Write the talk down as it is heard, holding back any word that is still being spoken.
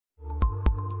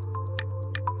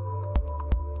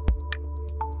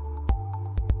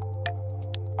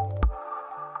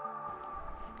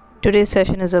Today's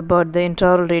session is about the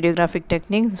intraoral radiographic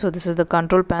technique. So this is the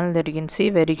control panel that you can see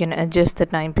where you can adjust the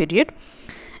time period.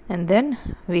 And then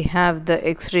we have the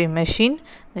X-ray machine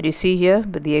that you see here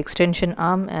with the extension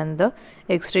arm and the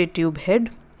X-ray tube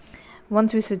head.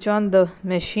 Once we switch on the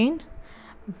machine,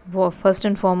 first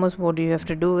and foremost what you have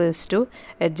to do is to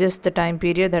adjust the time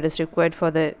period that is required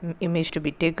for the image to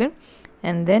be taken.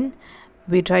 And then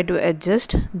we try to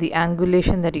adjust the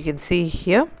angulation that you can see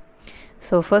here.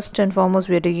 So first and foremost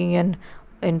we are taking an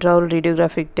intraoral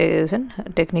radiographic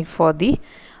technique for the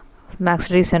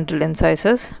maxillary central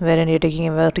incisors, wherein you're taking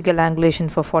a vertical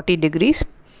angulation for 40 degrees,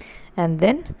 and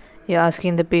then you're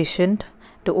asking the patient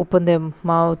to open their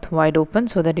mouth wide open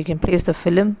so that you can place the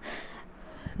film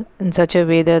in such a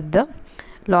way that the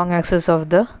long axis of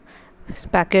the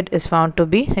packet is found to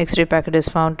be, X-ray packet is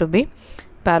found to be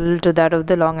parallel to that of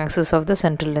the long axis of the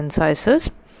central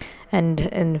incisors.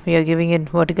 And we are giving it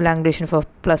vertical angulation for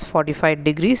plus 45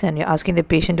 degrees, and you're asking the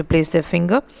patient to place their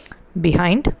finger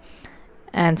behind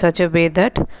and such a way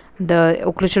that the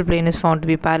occlusal plane is found to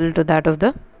be parallel to that of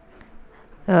the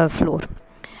floor.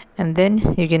 And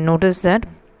then you can notice that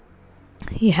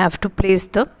you have to place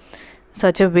the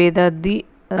such a way that the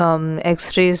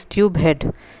X-rays tube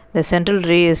head, the central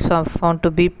ray is found to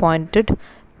be pointed.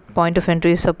 Point of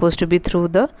entry is supposed to be through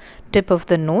the tip of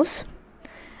the nose,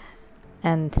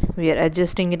 and we are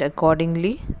adjusting it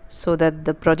accordingly so that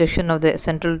the projection of the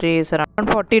central ray is around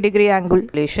 40-degree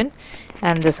angulation,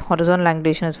 and this horizontal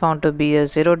angulation is found to be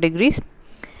 0 degrees.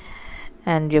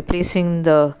 And you're placing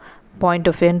the point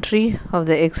of entry of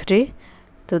the X-ray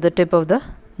to the tip of the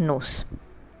nose.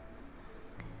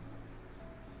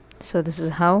 So this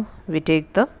is how we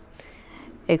take the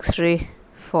X-ray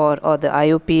for, or the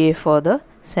Iopa for, the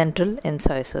central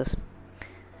incisors.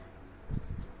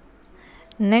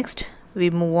 Next we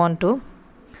move on to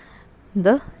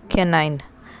the canine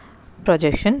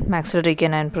projection, maxillary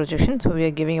canine projection. So we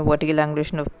are giving a vertical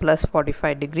angulation of plus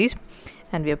 45 degrees,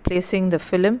 and we are placing the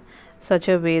film such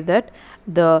a way that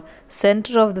the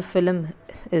center of the film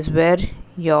is where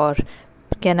your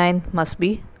canine must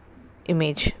be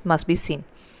seen.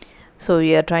 So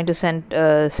we are trying to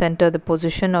center the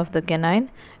position of the canine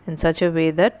in such a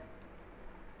way that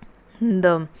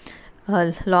the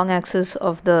long axis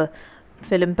of the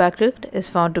film packet is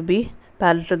found to be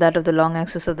parallel to that of the long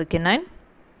axis of the canine.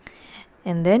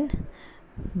 And then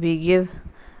we give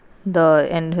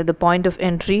the point of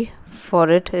entry for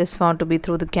it is found to be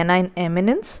through the canine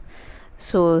eminence,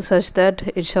 so such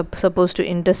that it's supposed to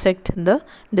intersect the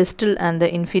distal and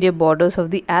the inferior borders of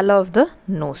the ala of the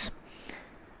nose.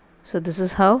 So this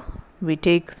is how we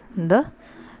take the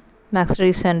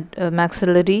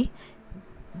maxillary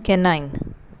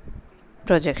canine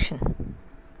projection.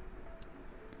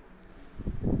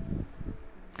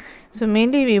 So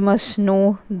mainly we must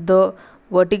know the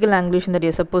vertical angulation that you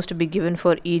are supposed to be given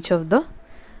for each of the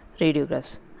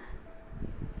radiographs.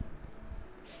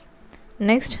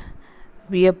 Next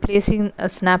we are placing a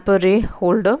snap array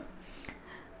holder,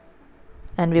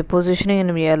 and we are positioning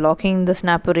and we are locking the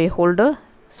snap array holder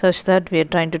such that we are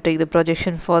trying to take the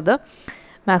projection for the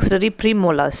maxillary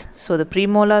premolars. So the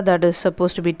premolar that is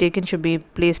supposed to be taken should be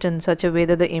placed in such a way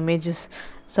that the image is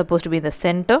supposed to be in the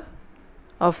center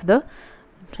of the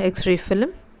X-ray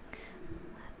film,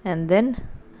 and then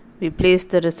we place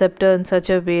the receptor in such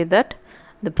a way that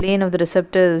the plane of the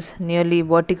receptor is nearly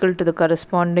vertical to the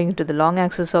corresponding to the long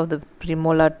axis of the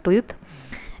premolar tooth.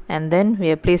 And then we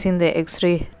are placing the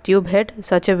X-ray tube head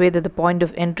such a way that the point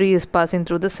of entry is passing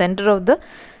through the center of the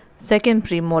second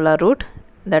premolar root,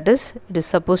 that is, it is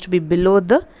supposed to be below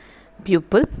the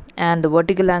pupil, and the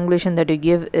vertical angulation that you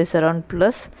give is around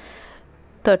plus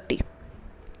 30.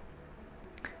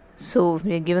 So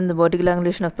we are given the vertical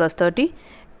angulation of plus 30,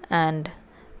 and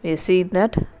we see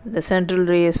that the central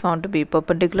ray is found to be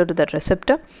perpendicular to that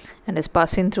receptor and is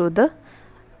passing through the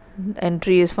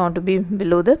entry is found to be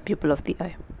below the pupil of the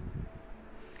eye.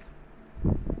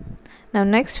 Now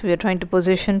next we are trying to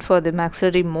position for the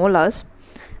maxillary molars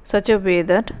such a way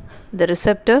that the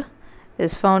receptor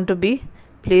is found to be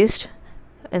placed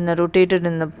in the rotated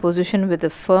in the position with a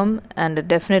firm and a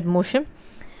definite motion,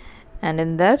 and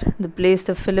in that place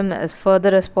the film as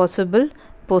further as possible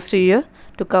posterior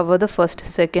to cover the first,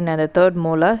 second and the third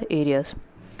molar areas.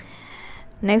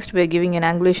 Next we are giving an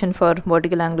angulation for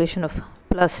vertical angulation of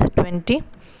plus 20,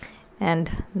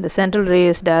 and the central ray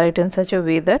is directed in such a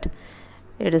way that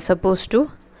it is supposed to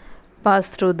pass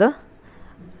through the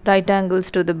right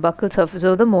angles to the buccal surface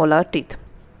of the molar teeth.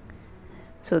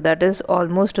 So that is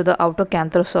almost to the outer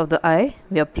canthus of the eye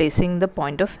we are placing the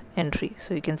point of entry.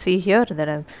 So you can see here that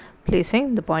I am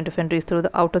placing the point of entry through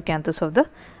the outer canthus of the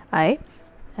eye.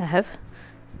 I have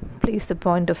place the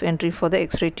point of entry for the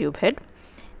X-ray tube head.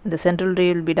 And the central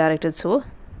ray will be directed so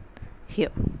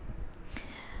here.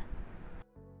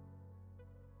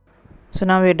 So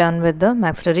now we are done with the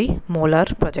maxillary molar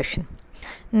projection.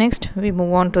 Next we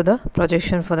move on to the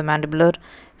projection for the mandibular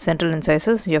central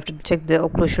incisors. You have to check the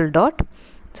occlusal dot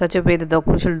such a way that the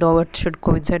occlusal dot should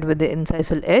coincide with the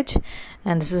incisal edge,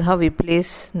 and this is how we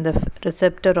place the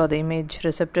receptor or the image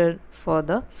receptor for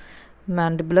the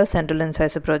mandibular central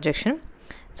incisor projection,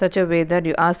 such a way that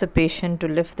you ask the patient to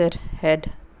lift their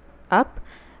head up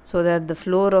so that the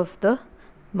floor of the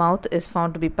mouth is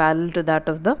found to be parallel to that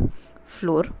of the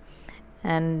floor,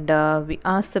 and we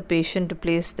ask the patient to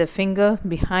place the finger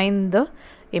behind the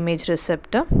image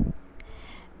receptor,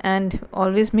 and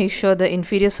always make sure the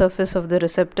inferior surface of the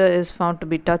receptor is found to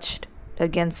be touched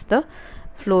against the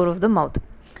floor of the mouth.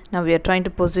 Now we are trying to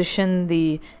position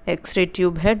the X-ray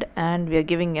tube head, and we are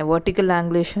giving a vertical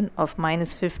angulation of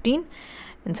 -15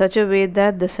 in such a way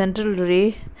that the central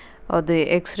ray or the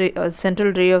X-ray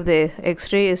central ray of the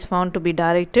X-ray is found to be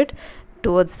directed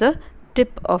towards the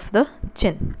tip of the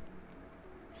chin.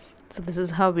 So this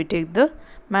is how we take the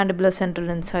mandibular central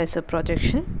incisor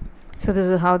projection. So this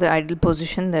is how the ideal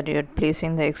position that you are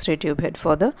placing the X-ray tube head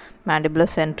for the mandibular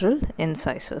central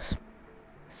incisors.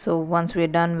 So once we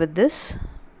are done with this,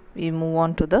 we move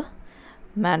on to the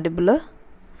mandibular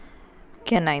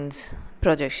canines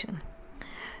projection.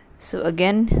 So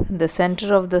again, the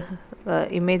center of the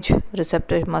image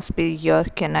receptor must be your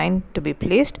canine to be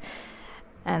placed,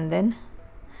 and then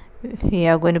we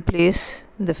are going to place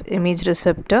the image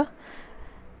receptor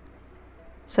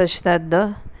such that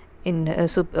the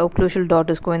occlusal dot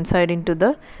is coinciding to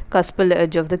the cuspal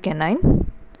edge of the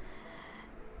canine,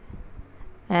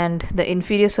 and the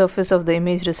inferior surface of the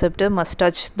image receptor must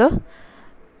touch the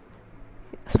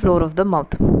floor of the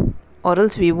mouth, or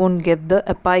else we won't get the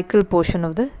apical portion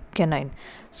of the canine.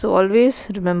 So always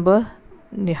remember,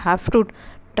 you have to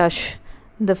touch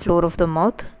the floor of the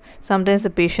mouth. Sometimes the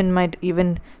patient might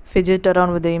even fidget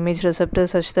around with the image receptor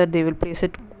such that they will place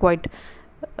it quite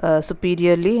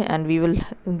superiorly, and we will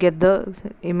get the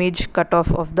image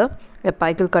cutoff of the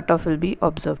apical cutoff will be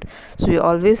observed. So we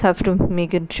always have to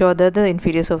make it sure that the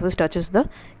inferior surface touches the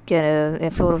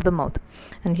floor of the mouth.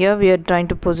 And here we are trying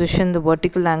to position the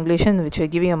vertical angulation, which we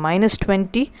are giving a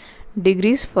 -20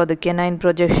 degrees for the canine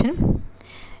projection,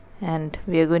 and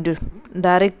we are going to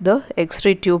direct the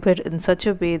X-ray tube head in such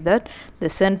a way that the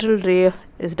central ray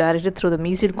is directed through the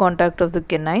mesial contact of the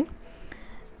canine,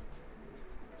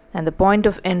 and the point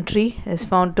of entry is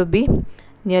found to be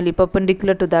nearly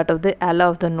perpendicular to that of the ala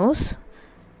of the nose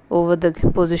over the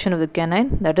position of the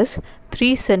canine, that is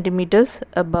 3 centimeters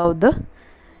above the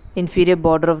inferior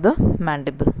border of the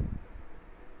mandible.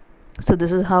 So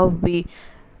this is how we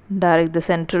direct the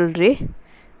central ray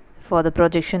for the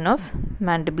projection of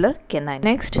mandibular canine.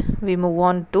 Next we move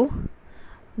on to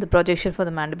the projection for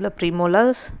the mandibular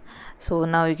premolars. So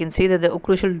now you can see that the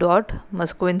occlusal dot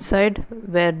must coincide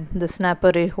where the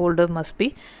snapper ray holder must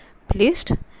be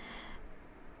placed,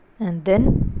 and then,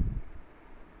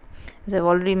 as I've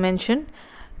already mentioned,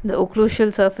 the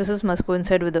occlusal surfaces must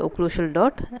coincide with the occlusal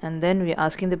dot, and then we are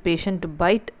asking the patient to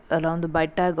bite around the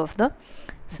bite tag of the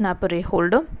snapper ray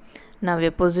holder. Now we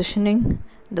are positioning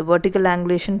the vertical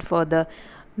angulation for the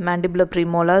mandibular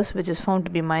premolars, which is found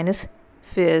to be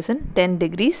 -10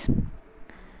 degrees,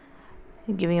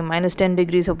 giving a -10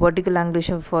 degrees of vertical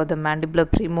angulation for the mandibular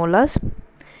premolars,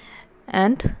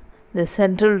 and the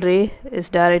central ray is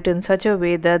directed in such a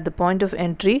way that the point of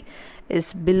entry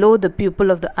is below the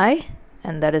pupil of the eye,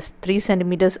 and that is 3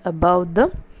 centimeters above the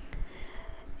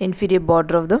inferior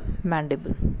border of the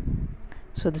mandible.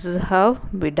 So this is how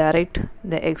we direct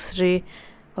the X-ray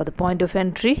or the point of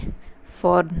entry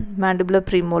for mandibular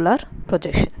premolar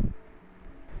projection.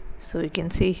 So you can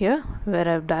see here where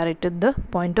I have directed the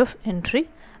point of entry,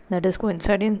 that is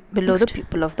coinciding below the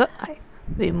pupil of the eye.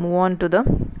 We move on to the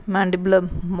mandibular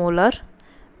molar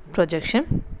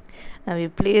projection. Now we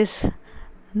place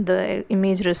the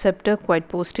image receptor quite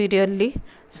posteriorly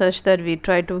such that we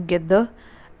try to get the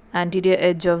anterior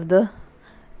edge of the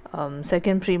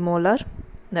second premolar,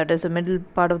 that is the middle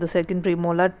part of the second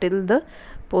premolar, till the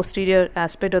posterior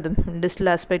aspect or the distal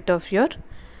aspect of your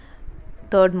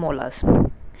third molars,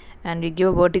 and we give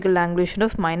a vertical angulation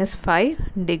of -5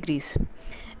 degrees,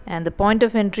 and the point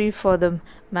of entry for the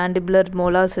mandibular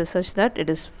molars is such that it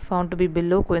is found to be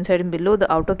below, coinciding below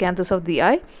the outer canthus of the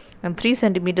eye and 3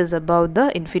 centimeters above the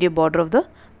inferior border of the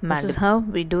mandible. This is how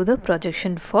we do the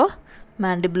projection for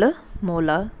mandibular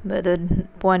molar, where the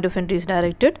point of entry is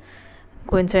directed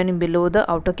coinciding below the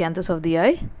outer canthus of the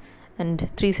eye and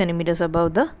 3 centimeters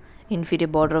above the inferior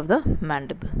border of the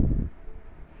mandible.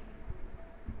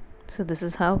 So this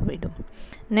is how we do.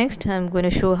 Next, I'm going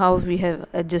to show how we have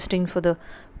adjusting for the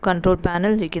control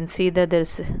panel. You can see that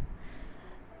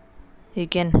you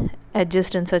can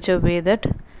adjust in such a way that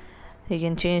you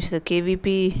can change the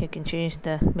kVp, you can change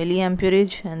the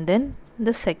milliamperage, and then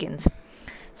the seconds.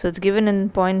 So it's given in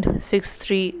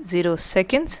 0.630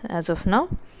 seconds as of now.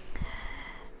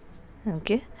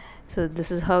 Okay, so this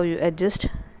is how you adjust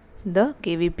the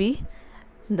kVp,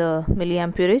 the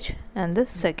milliamperage, and the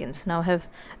seconds. Now I have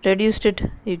reduced it.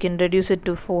 You can reduce it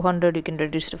to 400, you can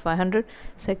reduce to 500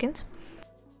 seconds.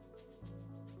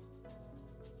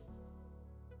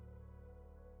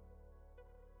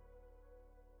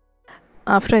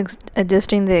 After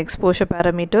adjusting the exposure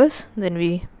parameters, then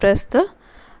we press the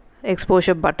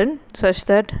exposure button such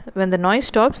that when the noise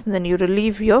stops, then you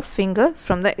relieve your finger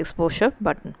from the exposure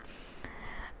button,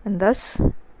 and thus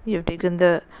you've taken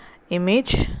the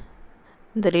image.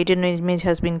 The radiant image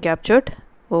has been captured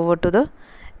over to the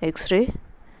X-ray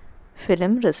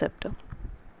film receptor.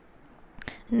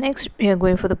 Next, we are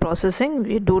going for the processing.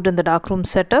 We do it in the darkroom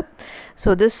setup.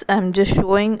 So this I'm just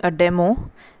showing a demo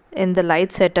in the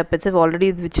light setup itself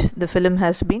already, which the film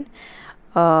has been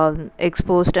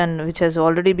exposed and which has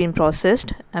already been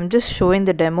processed. I'm just showing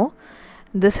the demo.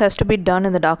 This has to be done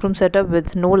in the darkroom setup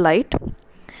with no light,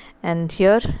 and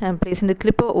here I'm placing the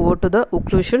clipper over to the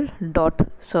occlusal dot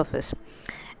surface,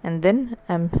 and then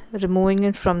I'm removing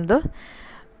it from the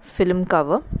film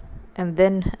cover, and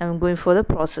then I'm going for the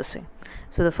processing.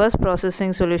 So the first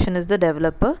processing solution is the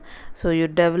developer. So you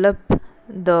develop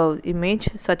the image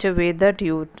such a way that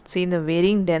you see the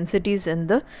varying densities in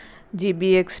the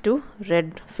GBX2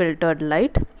 red filtered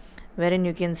light, wherein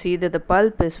you can see that the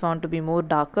pulp is found to be more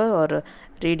darker or a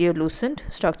radiolucent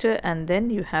structure, and then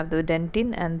you have the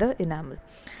dentin and the enamel.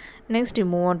 Next, you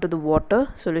move on to the water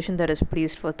solution that is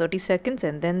placed for 30 seconds,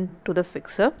 and then to the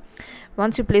fixer.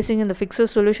 Once you're placing in the fixer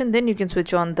solution, then you can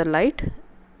switch on the light,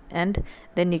 and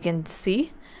then you can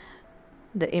see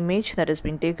the image that has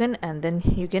been taken, and then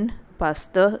you can pass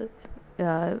the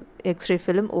X-ray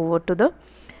film over to the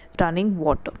running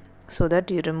water so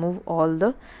that you remove all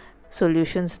the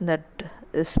solutions that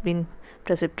is been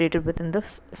precipitated within the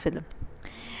film,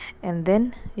 and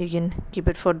then you can keep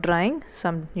it for drying.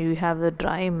 You have the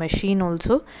drying machine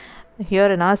also.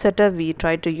 Here in our setup we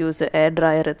try to use the air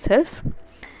dryer itself,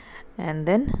 and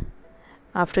then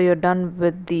after you're done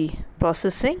with the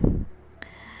processing,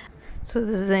 so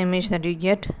this is the image that you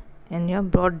get in your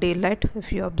broad daylight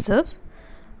if you observe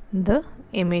the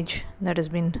image that has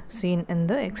been seen in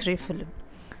the X-ray film.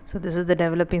 So this is the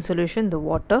developing solution, the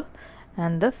water,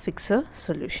 and the fixer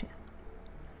solution,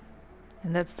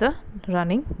 and that's the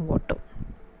running water.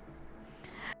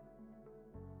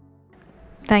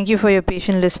 Thank you for your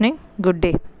patient listening. Good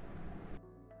day.